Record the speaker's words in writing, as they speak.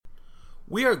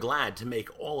We are glad to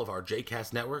make all of our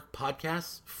JCast Network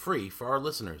podcasts free for our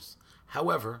listeners.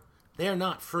 However, they are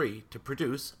not free to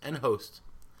produce and host.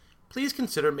 Please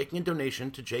consider making a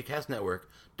donation to JCast Network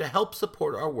to help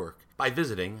support our work by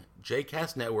visiting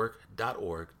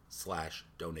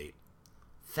jcastnetwork.org/donate.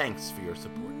 Thanks for your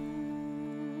support.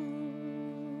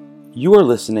 You are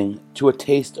listening to A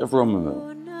Taste of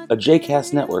Romemu, a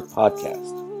JCast Network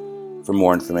podcast. For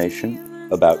more information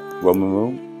about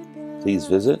Romemu, please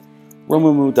visit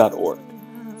romemu.org.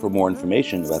 For more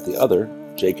information about the other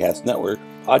JCast Network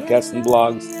podcasts and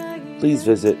blogs, please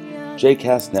visit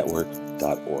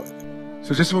jcastnetwork.org.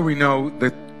 So just so we know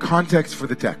the context for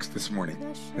the text this morning.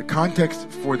 The context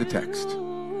for the text.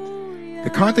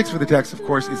 The context for the text, of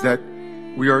course, is that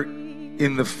we are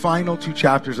in the final two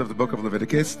chapters of the book of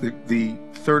Leviticus, the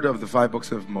third of the five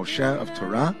books of Moshe, of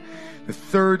Torah. The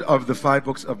third of the five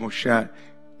books of Moshe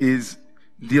is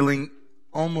dealing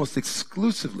almost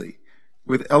exclusively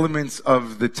with elements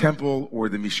of the temple or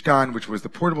the Mishkan, which was the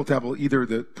portable temple, either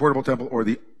the portable temple or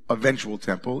the eventual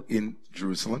temple in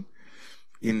Jerusalem,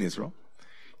 in Israel.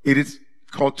 It is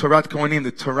called Torah Kohanim,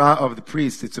 the Torah of the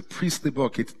priests. It's a priestly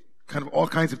book. It's kind of all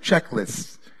kinds of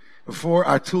checklists. Before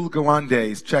Atul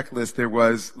Gawande's checklist, there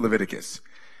was Leviticus.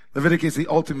 Leviticus is the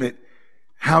ultimate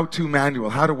how-to manual,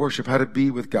 how to worship, how to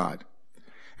be with God.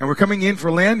 And we're coming in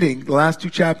for landing the last two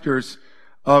chapters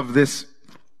of this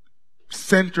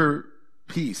center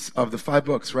piece of the five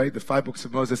books, right? The five books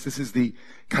of Moses. This is the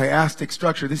chiastic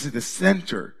structure. This is the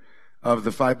center of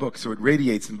the five books. So it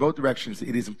radiates in both directions.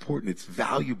 It is important. It's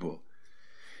valuable.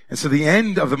 And so the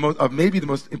end of maybe the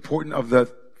most important of the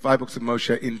five books of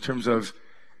Moshe in terms of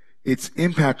its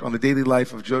impact on the daily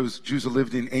life of Jews who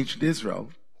lived in ancient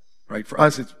Israel, right? For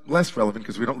us, it's less relevant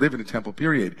because we don't live in a temple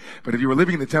period. But if you were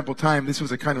living in the temple time, this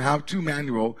was a kind of how-to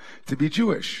manual to be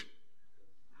Jewish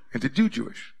and to do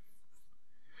Jewish.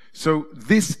 So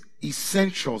this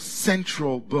essential,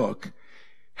 central book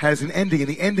has an ending, and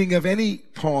the ending of any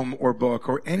poem or book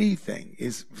or anything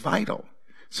is vital.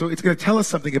 So it's going to tell us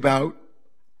something about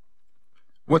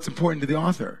what's important to the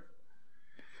author.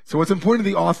 So what's important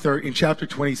to the author in chapter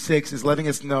 26 is letting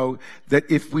us know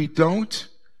that if we don't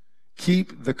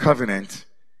keep the covenant,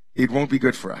 it won't be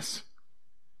good for us.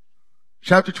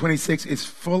 Chapter 26 is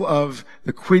full of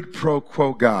the quid pro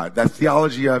quo God, that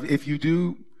theology of if you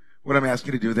do what I'm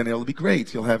asking you to do, then it'll be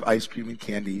great. You'll have ice cream and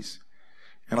candies,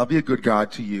 and I'll be a good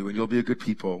God to you, and you'll be a good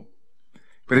people.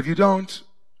 But if you don't,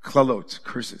 klalot,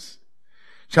 curses.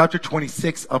 Chapter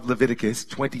 26 of Leviticus,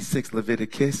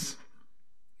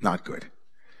 not good.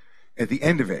 At the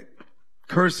end of it,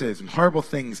 curses and horrible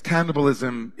things,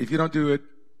 cannibalism, if you don't do it.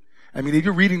 I mean, if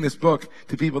you're reading this book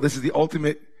to people, this is the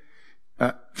ultimate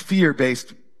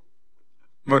fear-based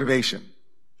motivation,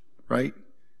 right?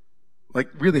 Like,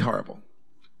 really horrible.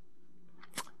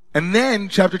 And then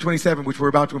chapter 27, which we're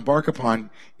about to embark upon,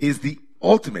 is the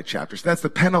ultimate chapter. So that's the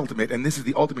penultimate, and this is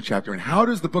the ultimate chapter. And how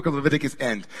does the book of Leviticus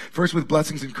end? First with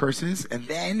blessings and curses, and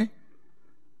then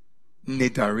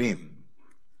nidarim,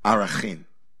 arachin.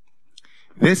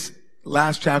 This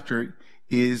last chapter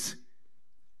is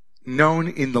known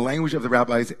in the language of the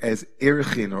rabbis as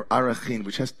erechin or arachin,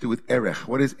 which has to do with erech.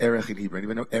 What is erech in Hebrew?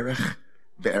 Anyone know erech?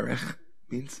 Be'erech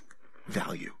means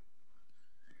value.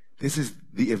 This is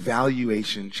the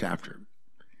evaluation chapter.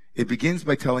 It begins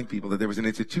by telling people that there was an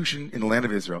institution in the land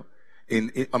of Israel,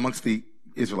 amongst the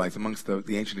Israelites, amongst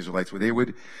the ancient Israelites, where they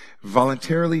would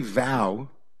voluntarily vow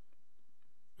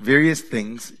various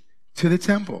things to the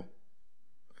temple.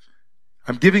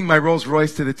 I'm giving my Rolls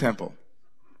Royce to the temple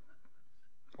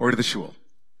or to the shul.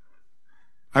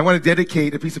 I want to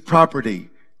dedicate a piece of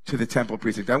property to the temple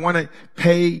precinct. I want to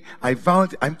pay,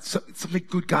 something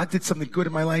good. God did something good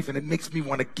in my life, and it makes me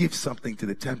want to give something to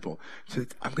the temple. So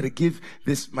I'm going to give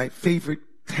my favorite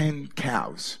 10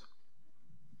 cows.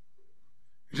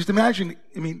 Just imagine,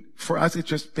 for us, it's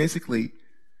just basically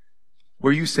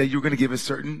where you say you're going to give a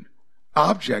certain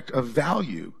object of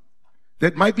value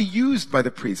that might be used by the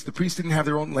priests. The priests didn't have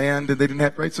their own land, and they didn't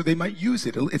have, right? So they might use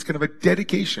it. It's kind of a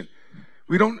dedication.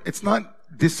 It's not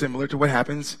dissimilar to what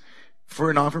happens for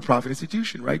a non-for-profit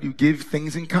institution, right? You give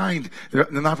things in kind. The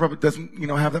non-for-profit doesn't,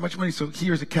 have that much money. So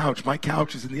here's a couch. My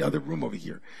couch is in the other room over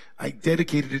here. I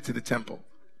dedicated it to the temple.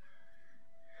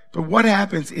 But what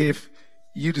happens if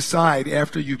you decide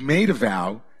after you've made a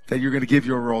vow that you're going to give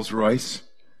your Rolls Royce?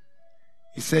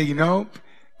 You say,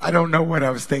 I don't know what I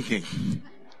was thinking.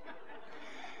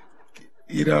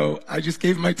 I just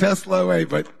gave my Tesla away,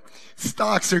 but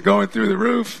stocks are going through the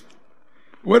roof.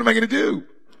 What am I going to do?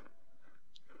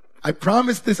 I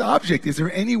promised this object. Is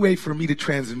there any way for me to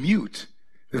transmute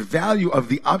the value of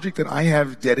the object that I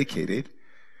have dedicated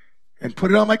and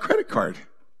put it on my credit card?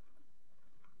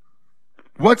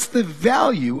 What's the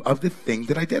value of the thing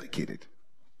that I dedicated?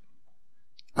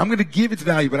 I'm going to give its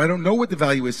value, but I don't know what the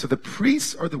value is. So the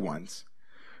priests are the ones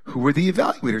who were the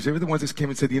evaluators. They were the ones that came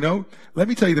and said, let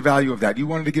me tell you the value of that. You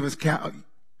wanted to give us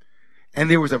and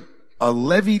there was a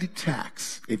levied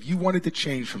tax. If you wanted to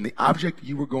change from the object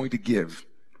you were going to give,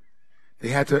 they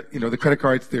had to, the credit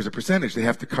cards, there's a percentage. They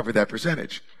have to cover that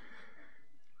percentage.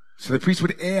 So the priest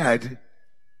would add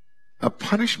a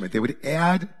punishment. They would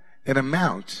add an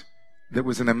amount that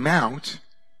was an amount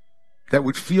that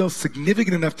would feel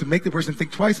significant enough to make the person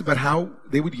think twice about how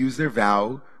they would use their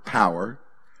vow pow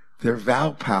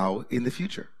in the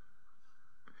future.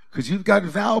 Because you've got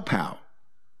vow pow.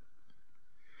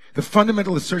 The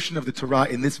fundamental assertion of the Torah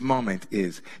in this moment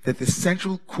is that the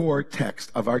central core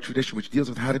text of our tradition, which deals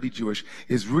with how to be Jewish,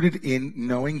 is rooted in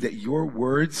knowing that your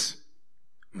words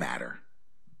matter.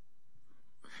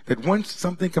 That once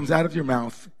something comes out of your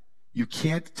mouth, you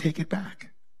can't take it back.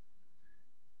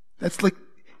 That's like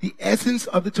the essence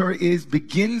of the Torah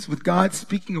begins with God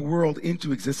speaking a world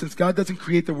into existence. God doesn't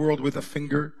create the world with a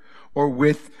finger or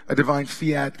with a divine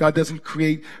fiat. God doesn't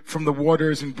create from the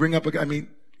waters and bring up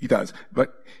he does,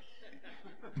 but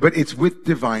it's with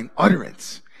divine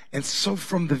utterance. And so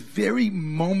from the very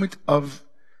moment of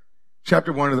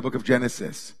chapter 1 of the book of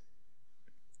Genesis,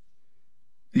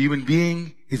 the human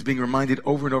being is being reminded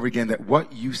over and over again that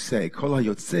what you say, kol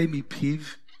hayotze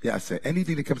mipiv yaseh,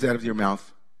 anything that comes out of your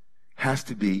mouth has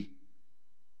to be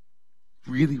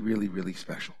really, really, really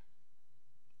special.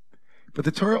 But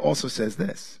the Torah also says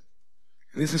this.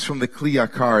 This is from the Kli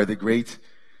Yakar, the great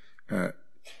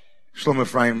Shlomo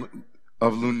Ephraim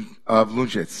of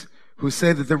Lunchitz, who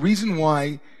said that the reason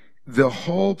why the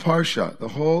whole parsha, the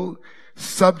whole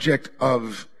subject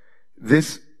of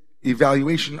this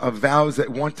evaluation of vows that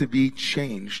want to be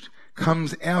changed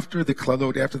comes after the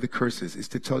klalot, after the curses, is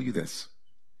to tell you this.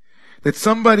 That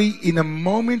somebody in a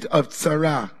moment of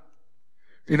tzara,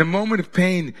 in a moment of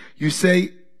pain, you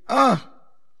say, I'm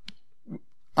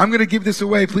going to give this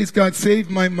away. Please God, save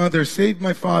my mother, save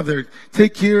my father,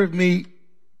 take care of me.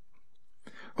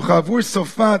 He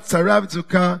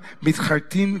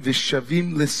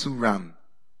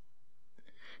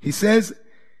says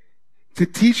to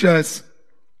teach us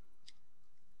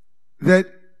that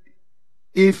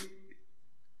if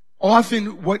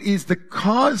often what is the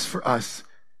cause for us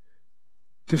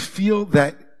to feel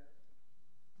that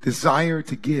desire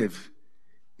to give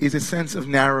is a sense of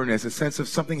narrowness, a sense of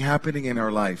something happening in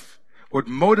our life. What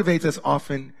motivates us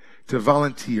often to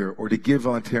volunteer or to give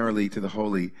voluntarily to the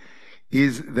holy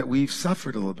is that we've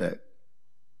suffered a little bit.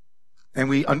 And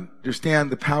we understand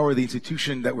the power the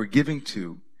institution that we're giving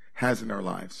to has in our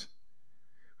lives.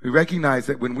 We recognize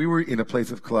that when we were in a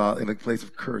place of klal, in a place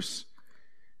of curse,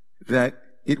 that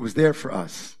it was there for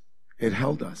us. It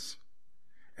held us.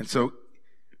 And so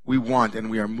we want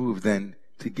and we are moved then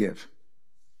to give.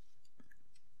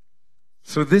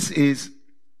 So this is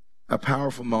a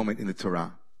powerful moment in the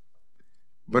Torah.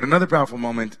 But another powerful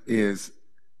moment is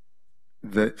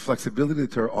the flexibility the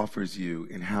Torah offers you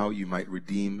in how you might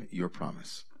redeem your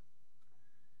promise.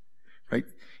 Right?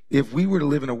 If we were to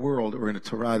live in a world or in a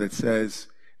Torah that says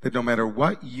that no matter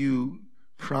what you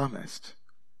promised,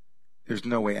 there's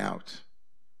no way out,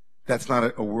 that's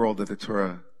not a world that the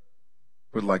Torah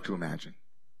would like to imagine.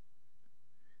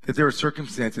 That there are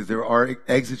circumstances, there are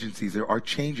exigencies, there are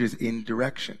changes in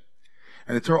direction.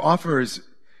 And the Torah offers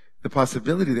the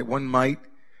possibility that one might,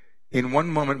 in one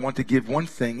moment, want to give one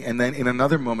thing, and then in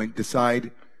another moment decide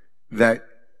that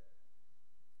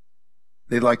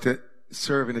they'd like to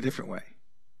serve in a different way.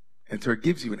 And the Torah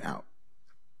gives you an out.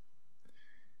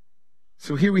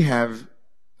 So here we have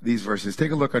these verses.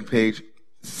 Take a look on page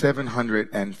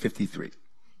 753.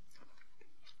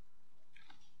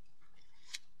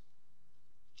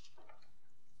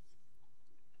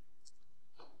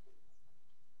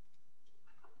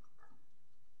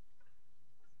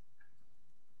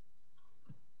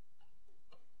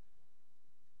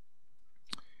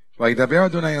 Vayidaber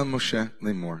Adonai el Moshe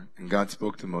lemor, and God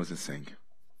spoke to Moses, saying,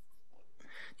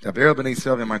 Daber el bnei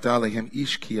Yisrael v'amarta alehem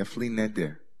ish ki yafli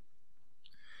neder.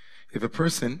 If a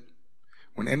person,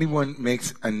 when anyone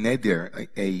makes a neder,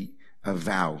 a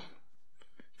vow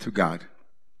to God,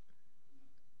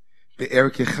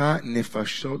 be'erkecha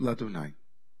nefashot ladonai.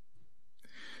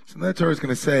 So the Torah is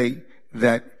going to say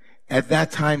that at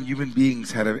that time human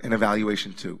beings had an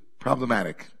evaluation too.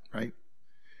 Problematic, right?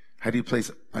 How do you place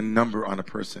a number on a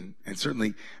person? And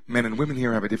certainly men and women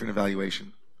here have a different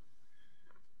evaluation.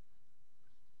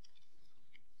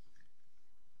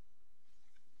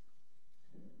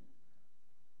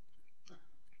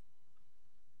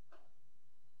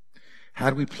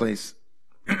 How do we place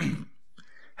a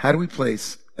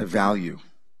value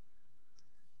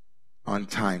on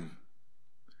time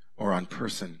or on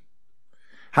person?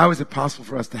 How is it possible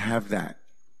for us to have that?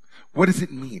 What does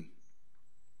it mean?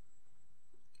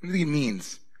 What do you think it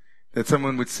means that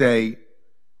someone would say,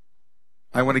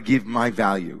 I want to give my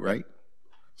value, right?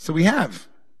 So we have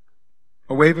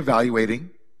a way of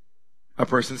evaluating a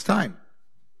person's time.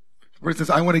 The person says,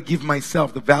 I want to give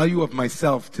myself, the value of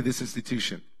myself to this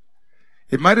institution.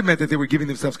 It might have meant that they were giving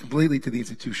themselves completely to the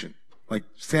institution, like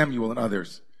Samuel and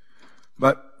others.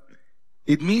 But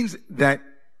it means that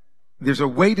there's a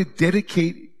way to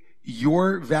dedicate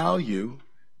your value,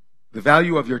 the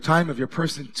value of your time, of your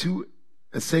person, to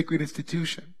a sacred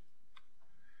institution.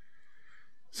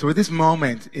 So in this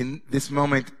moment,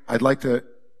 I'd like to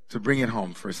bring it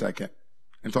home for a second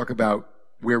and talk about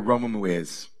where Romemu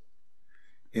is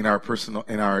in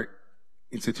our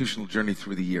institutional journey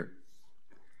through the year.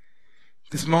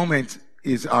 This moment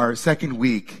is our second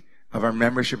week of our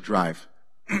membership drive.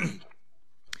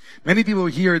 Many people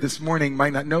here this morning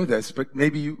might not know this, but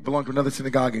maybe you belong to another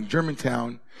synagogue in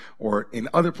Germantown or in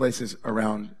other places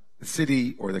around the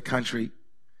city or the country.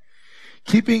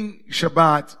 Keeping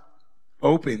Shabbat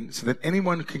open so that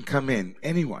anyone can come in,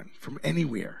 anyone from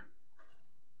anywhere,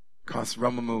 costs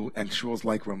Romemu and shuls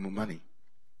like Romemu money.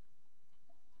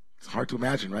 It's hard to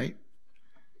imagine, right?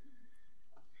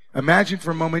 Imagine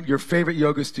for a moment your favorite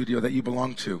yoga studio that you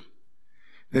belong to.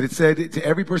 That it said to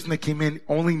every person that came in,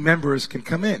 only members can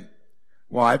come in.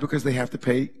 Why? Because they have to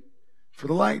pay for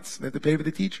the lights. They have to pay for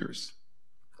the teachers.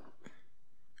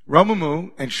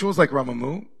 Romemu and shuls like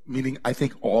Romemu, meaning I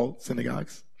think all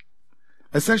synagogues,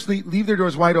 essentially leave their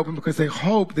doors wide open because they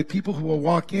hope that people who will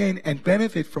walk in and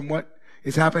benefit from what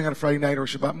is happening on a Friday night or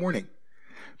Shabbat morning.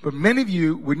 But many of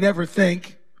you would never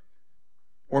think,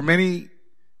 or many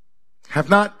have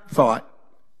not thought,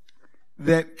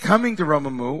 that coming to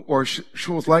Romemu or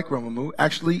shuls like Romemu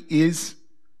actually is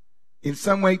in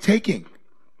some way taking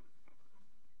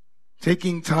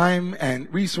time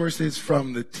and resources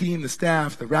from the team, the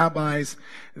staff, the rabbis,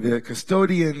 the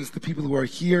custodians, the people who are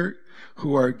here,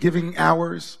 who are giving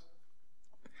hours.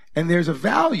 And there's a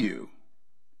value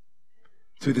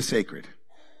to the sacred.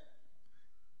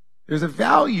 There's a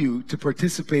value to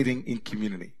participating in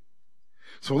community.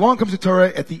 So along comes the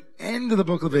Torah at the end of the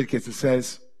book of Leviticus and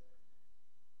says,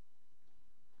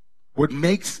 what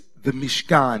makes the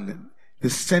Mishkan the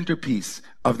centerpiece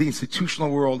of the institutional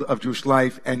world of Jewish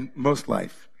life and most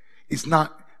life is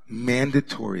not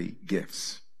mandatory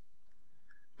gifts,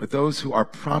 but those who are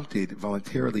prompted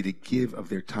voluntarily to give of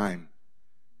their time,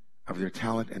 of their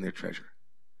talent, and their treasure.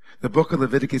 The book of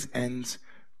Leviticus ends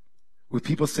with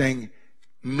people saying,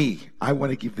 me, I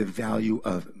want to give the value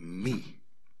of me.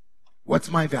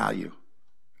 What's my value?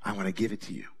 I want to give it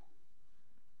to you.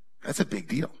 That's a big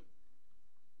deal.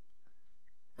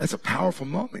 That's a powerful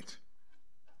moment.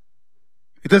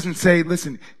 It doesn't say,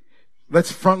 listen,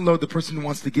 let's front load the person who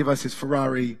wants to give us his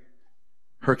Ferrari,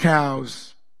 her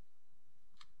cows.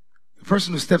 The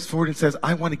person who steps forward and says,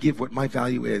 I want to give what my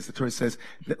value is. The Torah says,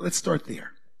 let's start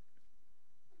there.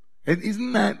 And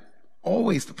isn't that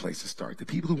always the place to start? The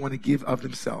people who want to give of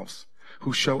themselves,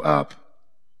 who show up,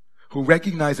 who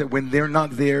recognize that when they're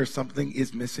not there, something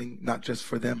is missing, not just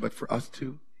for them, but for us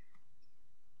too.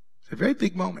 It's a very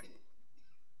big moment.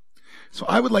 So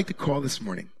I would like to call this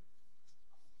morning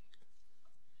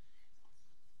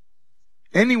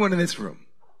anyone in this room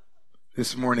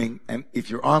this morning, and if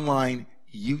you're online,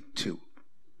 you too.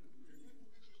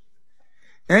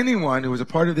 Anyone who is a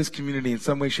part of this community in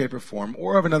some way, shape, or form,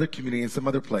 or of another community in some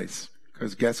other place,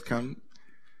 because guests come,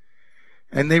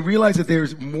 and they realize that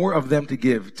there's more of them to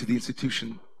give to the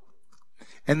institution,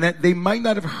 and that they might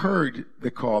not have heard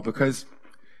the call because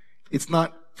it's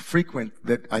not frequent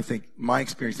that I think my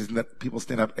experience is that people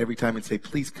stand up every time and say,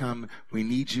 please come, we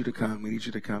need you to come, we need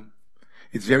you to come.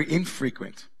 It's very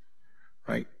infrequent,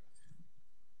 right?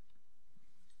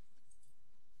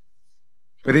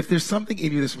 But if there's something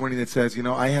in you this morning that says,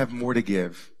 I have more to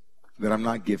give that I'm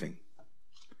not giving,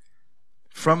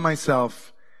 from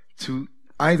myself to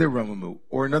either Romemu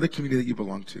or another community that you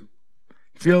belong to,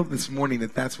 feel this morning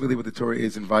that that's really what the Torah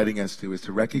is inviting us to, is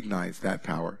to recognize that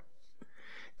power.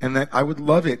 And that I would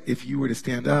love it if you were to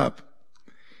stand up,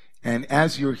 and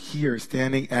as you're here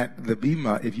standing at the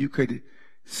bima, if you could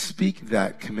speak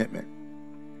that commitment.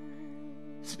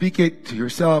 Speak it to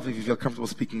yourself if you feel comfortable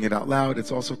speaking it out loud.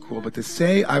 It's also cool. But to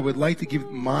say, I would like to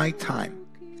give my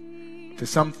time to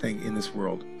something in this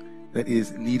world that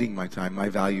is needing my time, my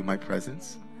value, my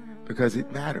presence, because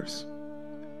it matters.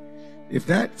 If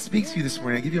that speaks to you this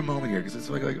morning, I'll give you a moment here, because it's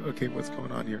like, okay, what's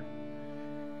going on here?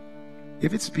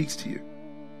 If it speaks to you,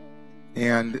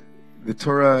 and the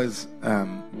Torah's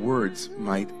words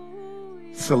might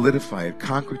solidify it,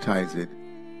 concretize it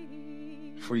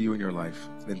for you in your life,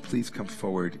 then please come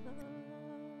forward